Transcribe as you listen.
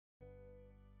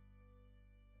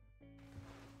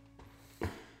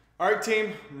All right,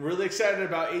 team, I'm really excited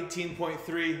about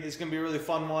 18.3. It's gonna be a really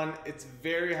fun one. It's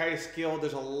very high skill.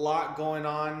 There's a lot going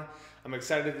on. I'm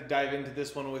excited to dive into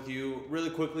this one with you.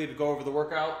 Really quickly to go over the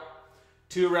workout.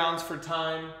 2 rounds for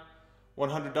time,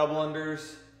 100 double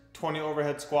unders, 20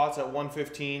 overhead squats at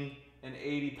 115 and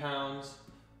 80 pounds,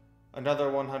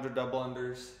 another 100 double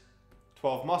unders,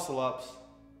 12 muscle ups,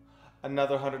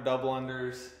 another 100 double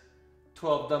unders,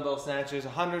 12 dumbbell snatches,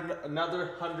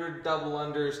 another 100 double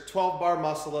unders, 12 bar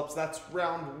muscle ups. That's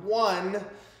round 1,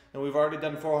 and we've already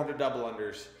done 400 double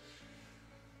unders.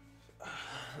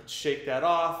 Let's shake that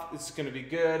off. It's going to be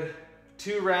good.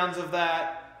 2 rounds of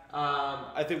that.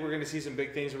 I think we're going to see some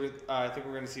big things. I think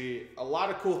we're going to see a lot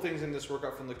of cool things in this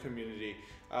workout from the community.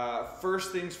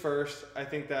 First things first, I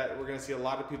think that we're going to see a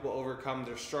lot of people overcome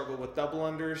their struggle with double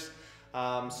unders.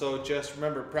 So just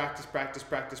remember, practice, practice,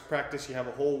 practice, practice. You have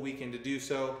a whole weekend to do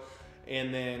so.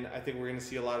 And then I think we're going to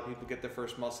see a lot of people get their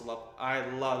first muscle up. I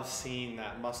love seeing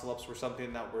that. Muscle ups were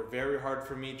something that were very hard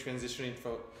for me transitioning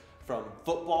from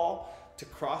football to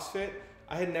CrossFit.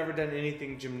 I had never done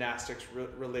anything gymnastics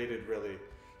related really.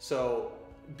 So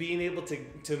being able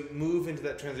to move into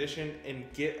that transition and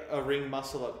get a ring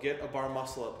muscle up, get a bar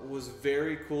muscle up was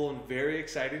very cool and very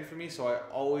exciting for me. So I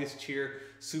always cheer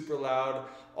super loud.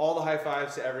 All the high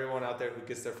fives to everyone out there who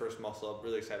gets their first muscle up.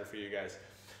 Really excited for you guys.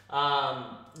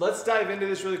 Let's dive into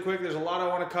this really quick. There's a lot I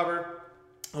want to cover.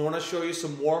 I want to show you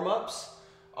some warm-ups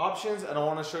options, and I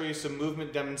want to show you some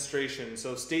movement demonstrations.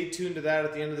 So stay tuned to that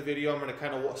at the end of the video. I'm going to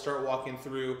kind of start walking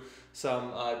through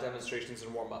some demonstrations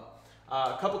and warm-up.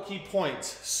 A couple key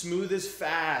points. Smooth is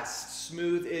fast.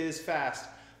 Smooth is fast.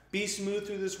 Be smooth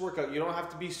through this workout. You don't have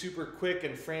to be super quick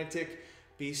and frantic.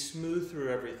 Be smooth through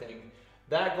everything.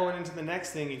 That going into the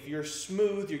next thing, if you're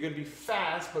smooth, you're going to be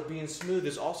fast, but being smooth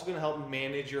is also going to help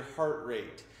manage your heart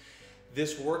rate.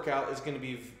 This workout is going to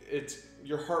be,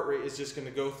 your heart rate is just going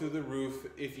to go through the roof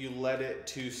if you let it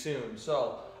too soon.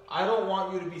 So I don't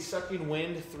want you to be sucking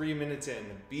wind 3 minutes in.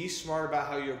 Be smart about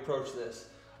how you approach this.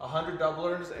 100 double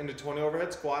unders into 20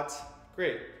 overhead squats,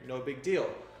 great, no big deal.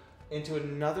 Into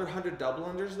another 100 double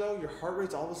unders though, your heart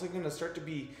rate's all of a sudden going to start to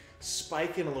be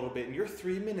spiking a little bit, and you're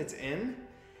 3 minutes in,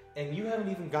 and you haven't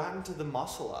even gotten to the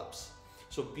muscle ups.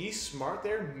 So be smart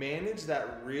there, manage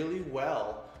that really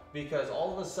well, because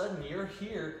all of a sudden you're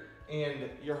here and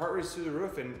your heart rate's through the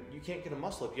roof and you can't get a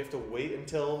muscle up. You have to wait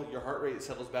until your heart rate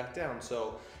settles back down.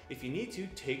 So if you need to,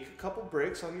 take a couple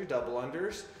breaks on your double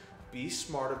unders. Be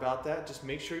smart about that. Just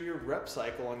make sure your rep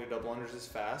cycle on your double unders is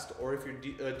fast, or if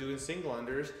you're doing single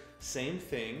unders, same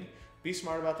thing. Be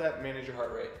smart about that, manage your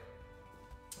heart rate.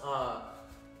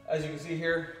 As you can see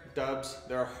here, dubs,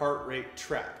 they're a heart rate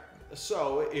trap.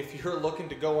 So if you're looking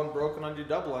to go unbroken on your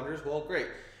double unders, well, great.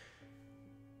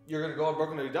 You're gonna go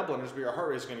unbroken on your double unders, but your heart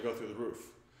rate is gonna go through the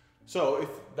roof. So if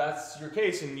that's your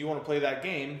case and you wanna play that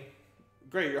game,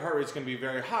 great, your heart rate's gonna be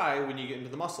very high when you get into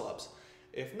the muscle ups.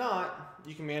 If not,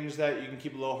 you can manage that. You can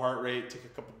keep a low heart rate, take a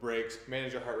couple breaks,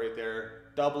 manage your heart rate there.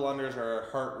 Double unders are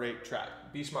a heart rate trap.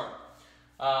 Be smart.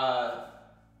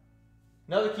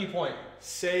 Another key point,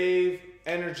 save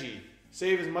energy.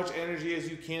 Save as much energy as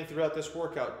you can throughout this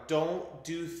workout. Don't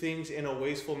do things in a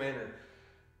wasteful manner.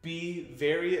 Be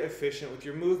very efficient with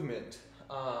your movement.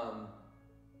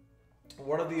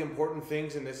 One of the important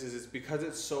things in this is because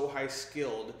it's so high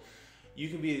skilled, you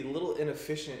can be a little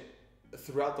inefficient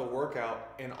throughout the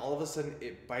workout, and all of a sudden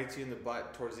it bites you in the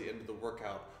butt towards the end of the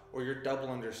workout, or your double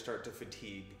unders start to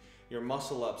fatigue. Your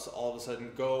muscle ups all of a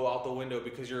sudden go out the window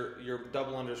because your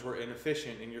double unders were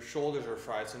inefficient and your shoulders are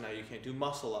fried, so now you can't do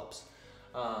muscle ups.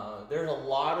 There's a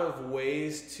lot of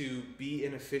ways to be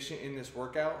inefficient in this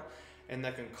workout, and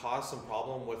that can cause some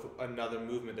problem with another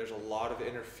movement. There's a lot of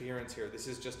interference here. This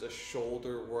is just a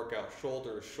shoulder workout.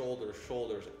 Shoulders, shoulders,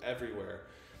 shoulders everywhere.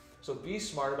 So be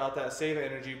smart about that, save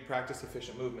energy, practice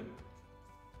efficient movement.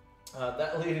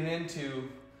 That leading into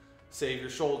save your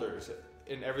shoulders.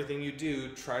 In everything you do,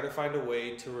 try to find a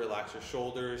way to relax your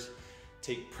shoulders,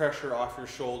 take pressure off your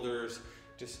shoulders,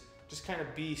 just kind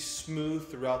of be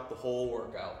smooth throughout the whole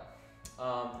workout.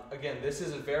 Again, this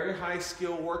is a very high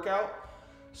skill workout,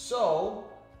 so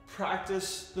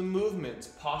practice the movements,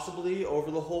 possibly over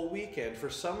the whole weekend. For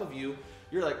some of you,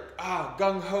 you're like,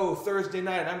 gung-ho, Thursday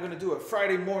night, I'm gonna do it.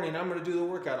 Friday morning, I'm gonna do the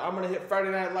workout. I'm gonna hit Friday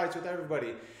Night Lights with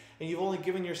everybody. And you've only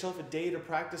given yourself a day to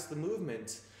practice the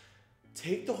movements.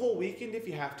 Take the whole weekend if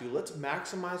you have to. Let's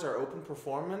maximize our open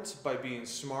performance by being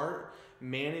smart,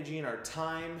 managing our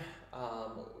time,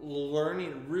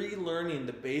 relearning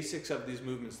the basics of these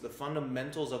movements, the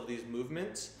fundamentals of these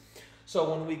movements.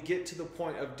 So when we get to the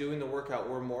point of doing the workout,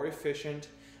 we're more efficient,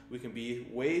 we can be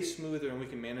way smoother, and we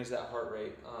can manage that heart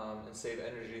rate and save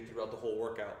energy throughout the whole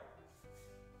workout.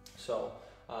 So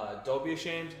don't be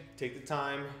ashamed, take the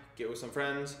time, get with some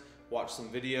friends, watch some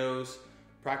videos,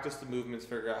 practice the movements,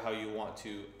 figure out how you want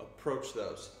to approach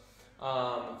those.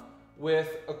 With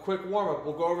a quick warm-up,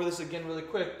 we'll go over this again really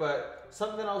quick, but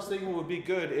something I was thinking would be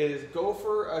good is go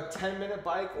for a 10-minute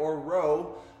bike or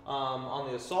row on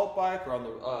the assault bike or on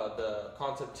the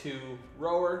Concept 2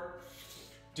 rower.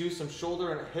 Do some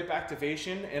shoulder and hip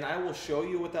activation, and I will show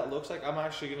you what that looks like. I'm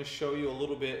actually going to show you a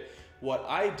little bit what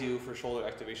I do for shoulder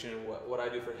activation and what I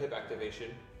do for hip activation.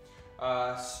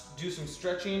 Do some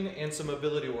stretching and some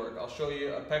mobility work. I'll show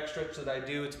you a pec stretch that I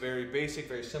do. It's very basic,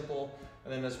 very simple,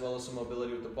 and then as well as some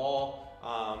mobility with the ball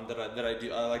that I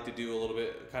do. I like to do a little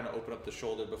bit, kind of open up the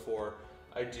shoulder before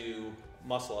I do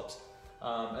muscle ups,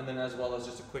 and then as well as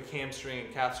just a quick hamstring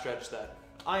and calf stretch that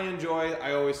I enjoy.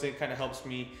 I always think kind of helps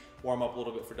me warm up a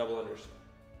little bit for double unders.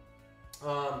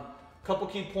 Couple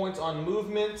key points on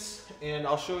movements, and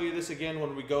I'll show you this again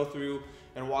when we go through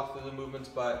and walk through the movements,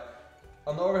 but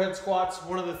on the overhead squats,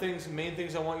 one of the main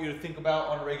things I want you to think about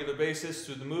on a regular basis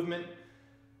through the movement,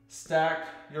 stack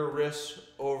your wrists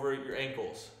over your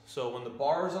ankles. So when the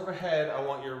bar is overhead, I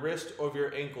want your wrist over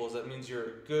your ankles. That means you're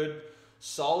a good,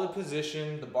 solid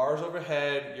position, the bar is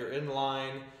overhead, you're in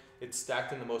line, it's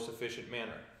stacked in the most efficient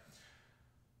manner.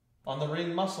 On the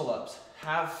ring muscle ups,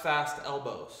 have fast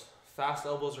elbows. Fast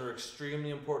elbows are extremely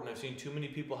important. I've seen too many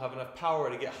people have enough power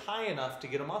to get high enough to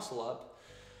get a muscle up,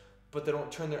 but they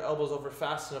don't turn their elbows over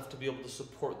fast enough to be able to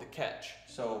support the catch.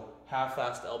 So have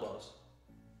fast elbows.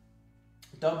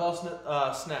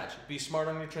 Dumbbell snatch. Be smart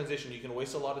on your transition. You can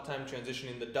waste a lot of time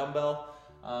transitioning the dumbbell,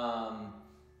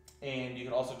 and you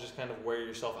can also just kind of wear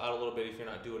yourself out a little bit if you're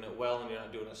not doing it well and you're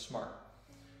not doing it smart.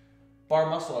 Bar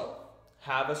muscle up.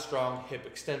 Have a strong hip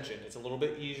extension. It's a little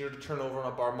bit easier to turn over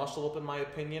on a bar muscle up in my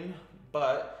opinion,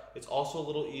 but it's also a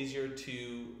little easier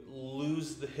to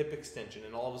lose the hip extension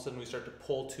and all of a sudden we start to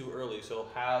pull too early. So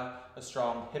have a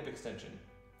strong hip extension.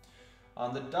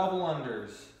 On the double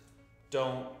unders,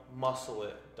 don't muscle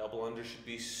it. Double unders should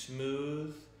be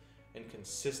smooth and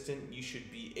consistent. You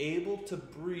should be able to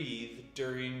breathe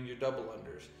during your double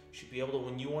unders. You should be able to,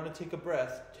 when you want to take a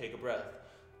breath, take a breath.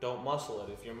 Don't muscle it.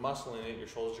 If you're muscling it, your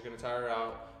shoulders are going to tire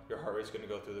out, your heart rate's going to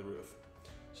go through the roof.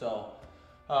 So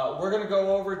we're going to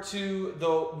go over to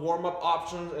the warm-up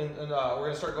options, and we're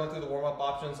going to start going through the warm-up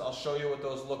options. I'll show you what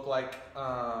those look like,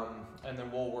 and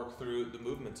then we'll work through the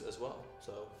movements as well.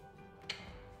 So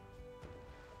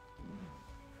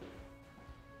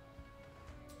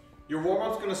your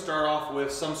warm-up's going to start off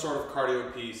with some sort of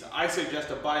cardio piece. I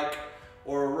suggest a bike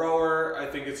or a rower. I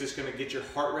think it's just going to get your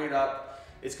heart rate up.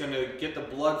 It's going to get the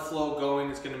blood flow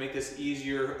going. It's going to make this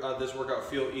easier, this workout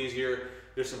feel easier.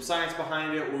 There's some science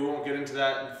behind it. We won't get into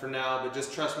that for now, but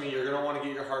just trust me, you're going to want to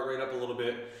get your heart rate up a little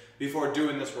bit before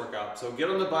doing this workout. So get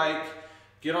on the bike,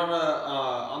 get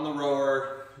on the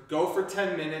rower, go for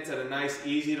 10 minutes at a nice,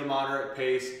 easy to moderate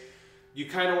pace. You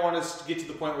kind of want to get to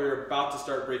the point where you're about to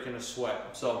start breaking a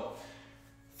sweat. So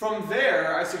from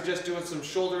there, I suggest doing some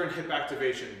shoulder and hip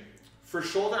activation. For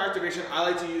shoulder activation, I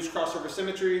like to use crossover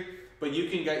symmetry. But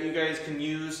you guys can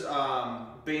use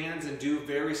bands and do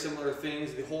very similar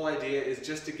things. The whole idea is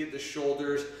just to get the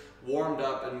shoulders warmed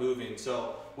up and moving.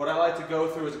 So what I like to go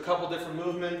through is a couple different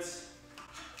movements.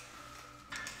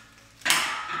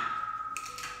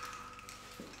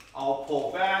 I'll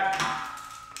pull back.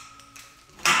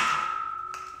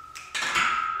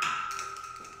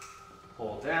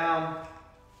 Pull down.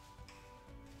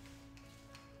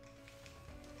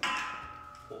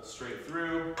 Pull straight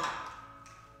through.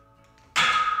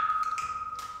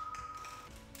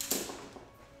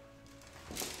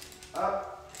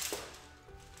 Up.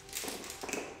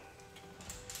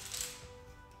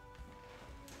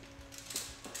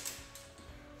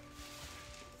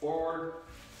 Forward.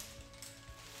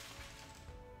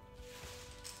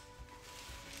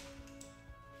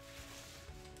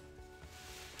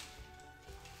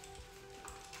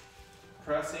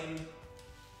 Pressing.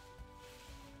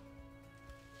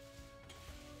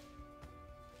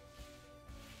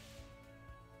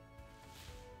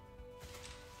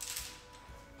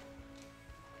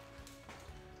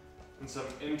 And some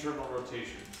internal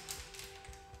rotation.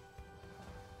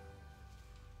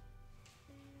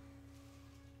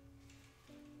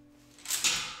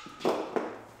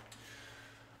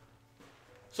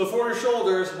 So for your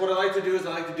shoulders, what I like to do is I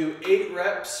like to do 8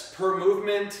 reps per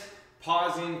movement,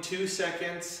 pausing 2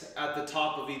 seconds at the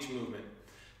top of each movement.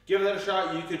 Give that a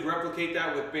shot. You could replicate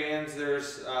that with bands.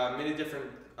 There's many different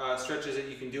stretches that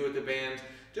you can do with the band.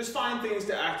 Just find things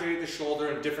to activate the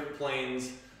shoulder in different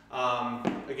planes.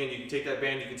 Again, you can take that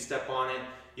band, you can step on it,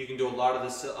 you can do a lot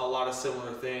of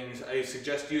similar things. I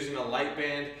suggest using a light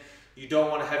band You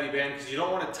don't want a heavy band because you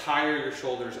don't want to tire your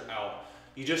shoulders out.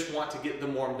 You just want to get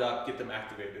them warmed up, get them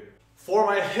activated. For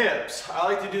my hips, I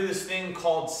like to do this thing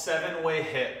called 7-way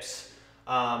hips.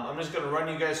 I'm just going to run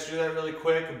you guys through that really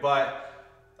quick, but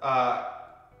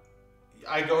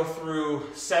I go through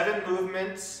 7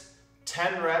 movements,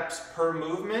 10 reps per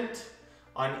movement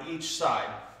on each side.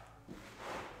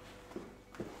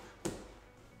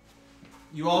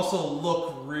 You also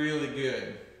look really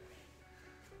good.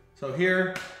 So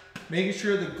here, making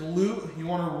sure the glute, you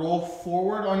want to roll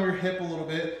forward on your hip a little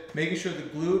bit, making sure the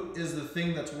glute is the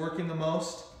thing that's working the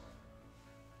most.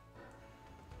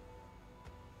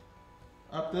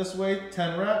 Up this way,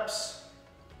 10 reps.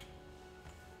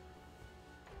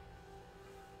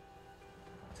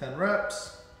 10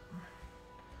 reps.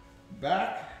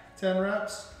 Back, 10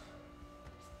 reps.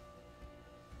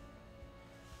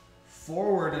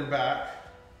 Forward and back.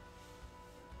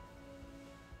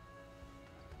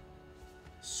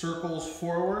 Circles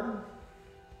forward.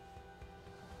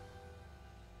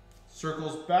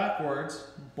 Circles backwards,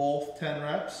 both 10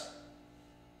 reps.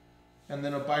 And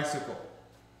then a bicycle.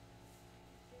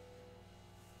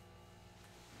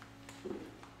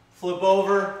 Flip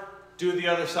over, do the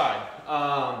other side.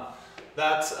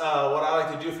 That's what I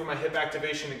like to do for my hip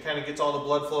activation. It kind of gets all the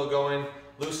blood flow going,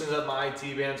 loosens up my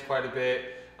IT bands quite a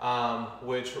bit,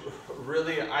 which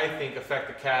really I think affect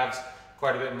the calves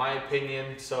quite a bit in my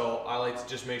opinion. So I like to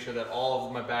just make sure that all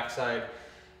of my backside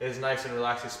is nice and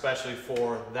relaxed, especially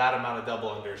for that amount of double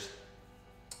unders.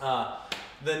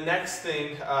 The next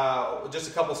thing, just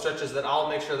a couple stretches that I'll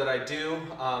make sure that I do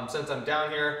since I'm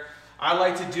down here. I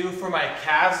like to do for my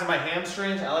calves and my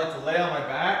hamstrings, I like to lay on my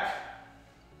back,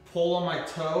 pull on my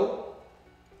toe,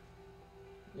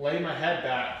 lay my head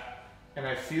back, and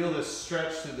I feel this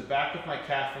stretch through the back of my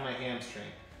calf and my hamstring.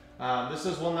 This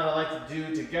is one that I like to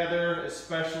do together,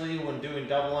 especially when doing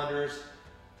double unders.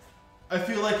 I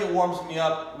feel like it warms me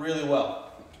up really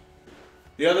well.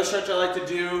 The other stretch I like to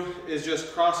do is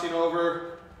just crossing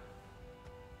over,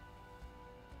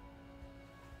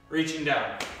 reaching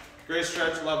down. Great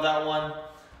stretch, love that one.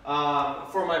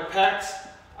 For my pecs,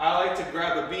 I like to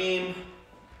grab a beam,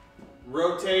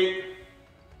 rotate,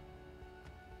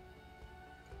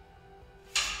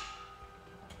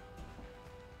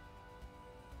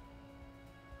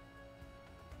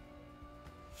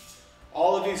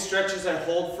 all of these stretches I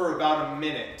hold for about a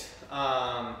minute,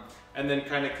 and then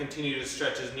kind of continue to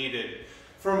stretch as needed.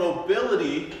 For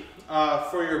mobility,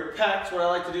 for your pecs, what I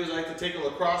like to do is I like to take a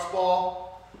lacrosse ball,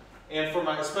 and for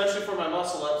my, especially for my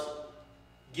muscle ups,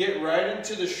 get right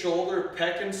into the shoulder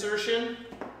pec insertion,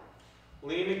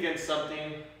 lean against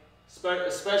something,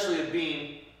 especially a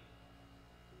beam,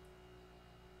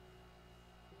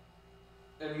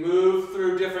 and move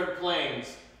through different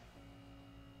planes.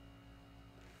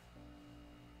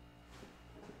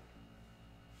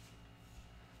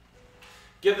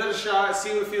 Give that a shot,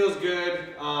 see what feels good.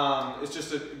 It's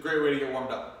just a great way to get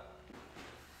warmed up.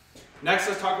 Next,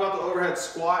 let's talk about the overhead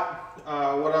squat.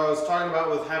 What I was talking about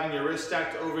with having your wrist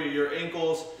stacked over your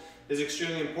ankles is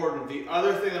extremely important. The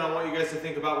other thing that I want you guys to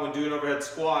think about when doing overhead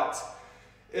squats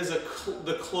is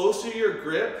the closer your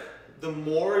grip, the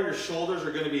more your shoulders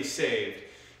are going to be saved.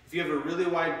 If you have a really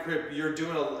wide grip, you're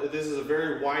doing this is a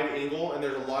very wide angle and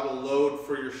there's a lot of load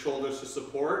for your shoulders to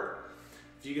support.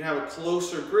 If you can have a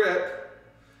closer grip,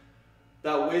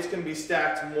 that weight's going to be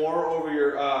stacked more over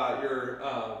your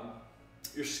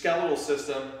skeletal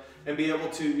system and be able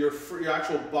to, your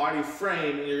actual body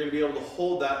frame, and you're going to be able to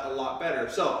hold that a lot better.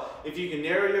 So if you can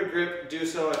narrow your grip, do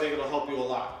so. I think it'll help you a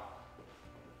lot.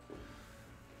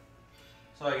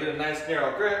 So I get a nice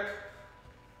narrow grip,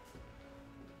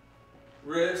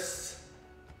 wrists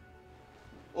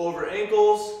over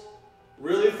ankles,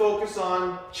 really focus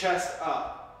on chest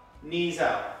up, knees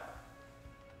out.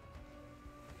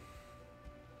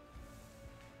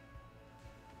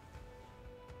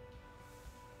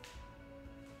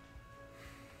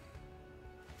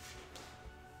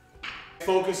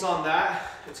 Focus on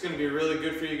that. It's going to be really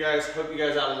good for you guys. Help you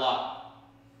guys out a lot.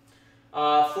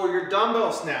 For your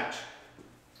dumbbell snatch,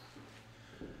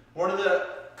 one of the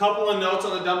couple of notes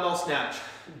on the dumbbell snatch: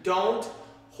 don't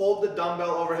hold the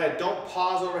dumbbell overhead. Don't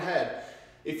pause overhead.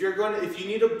 If you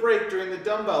need a break during the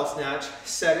dumbbell snatch,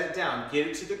 set it down. Get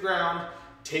it to the ground.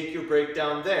 Take your break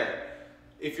down there.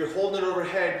 If you're holding it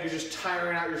overhead, you're just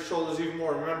tiring out your shoulders even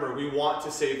more. Remember, we want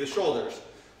to save the shoulders.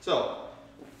 So,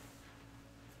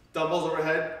 dumbbells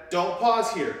overhead, don't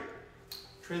pause here.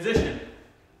 Transition.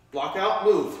 Block out,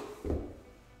 move.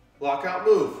 Block out,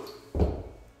 move.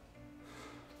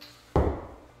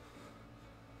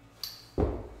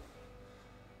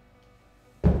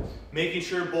 Making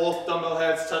sure both dumbbell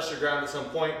heads touch the ground at some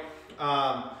point.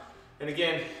 And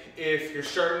again, if you're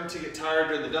starting to get tired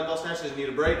during the dumbbell snatches and need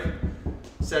a break,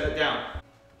 set it down.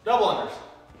 Double unders.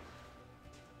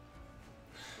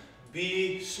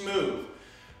 Be smooth.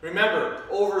 Remember,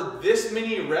 over this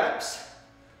many reps,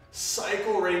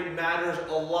 cycle rate matters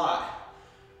a lot.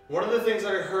 One of the things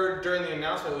that I heard during the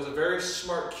announcement was a very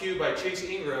smart cue by Chase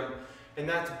Ingram, and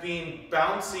that's being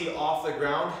bouncy off the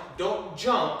ground. Don't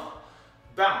jump,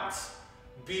 bounce.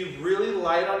 Be really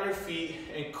light on your feet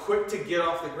and quick to get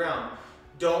off the ground.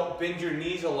 Don't bend your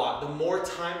knees a lot. The more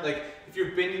time, like if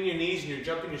you're bending your knees and you're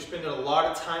jumping, you're spending a lot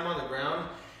of time on the ground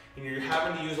and you're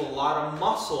having to use a lot of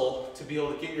muscle to be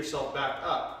able to get yourself back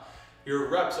up. Your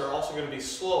reps are also going to be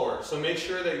slower. So make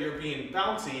sure that you're being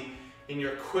bouncy and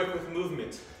you're quick with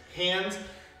movement. Hands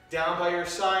down by your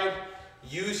side,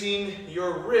 using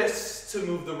your wrists to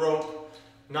move the rope,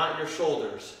 not your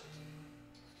shoulders.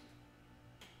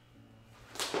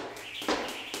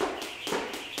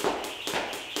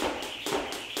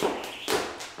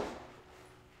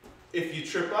 If you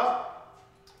trip up,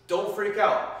 don't freak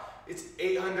out. It's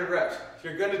 800 reps. If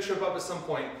you're going to trip up at some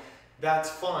point, that's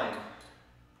fine.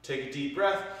 Take a deep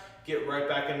breath, get right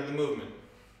back into the movement.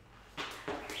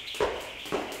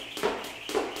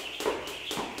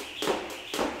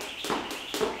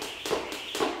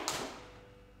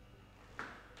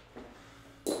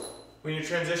 When you're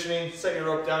transitioning, set your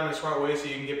rope down in a smart way so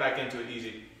you can get back into it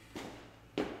easy.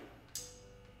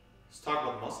 Let's talk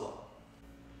about the muscle up.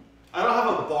 I don't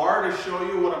have a bar to show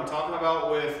you what I'm talking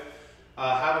about with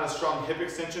having a strong hip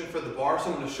extension for the bar, so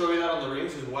I'm going to show you that on the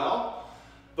rings as well.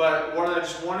 But what I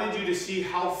just wanted you to see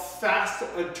how fast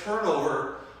a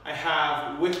turnover I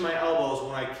have with my elbows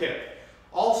when I kick.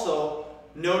 Also,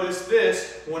 notice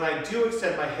this, when I do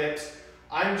extend my hips,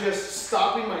 I'm just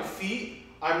stopping my feet.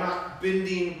 I'm not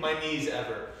bending my knees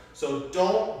ever. So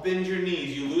don't bend your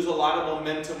knees. You lose a lot of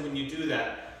momentum when you do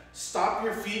that. Stop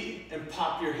your feet and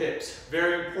pop your hips.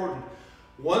 Very important.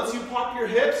 Once you pop your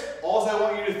hips, all I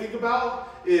want you to think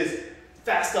about is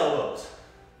fast elbows.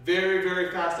 Very,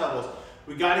 very fast elbows.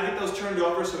 We got to get those turned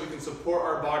over so we can support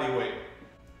our body weight.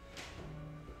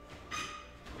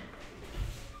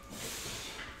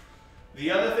 The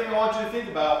other thing I want you to think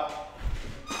about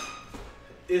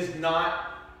is not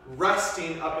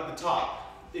resting up at the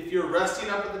top. If you're resting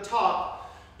up at the top,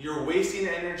 you're wasting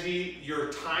energy,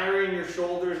 you're tiring your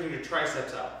shoulders and your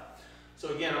triceps out. So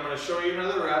again, I'm going to show you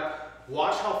another rep.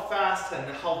 Watch how fast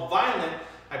and how violent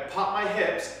I pop my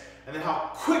hips and then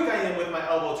how quick I am with my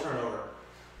elbow turnover.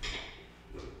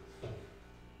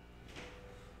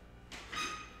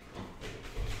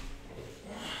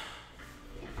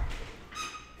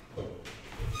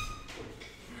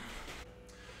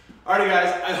 Alrighty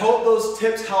guys, I hope those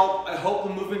tips help. I hope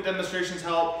the movement demonstrations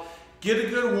help. Get a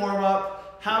good warm up.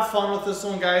 Have fun with this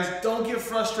one, guys. Don't get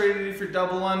frustrated if you're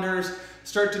double unders,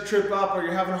 start to trip up or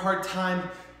you're having a hard time.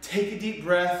 Take a deep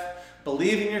breath,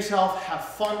 believe in yourself, have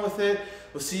fun with it.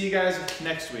 We'll see you guys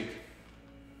next week.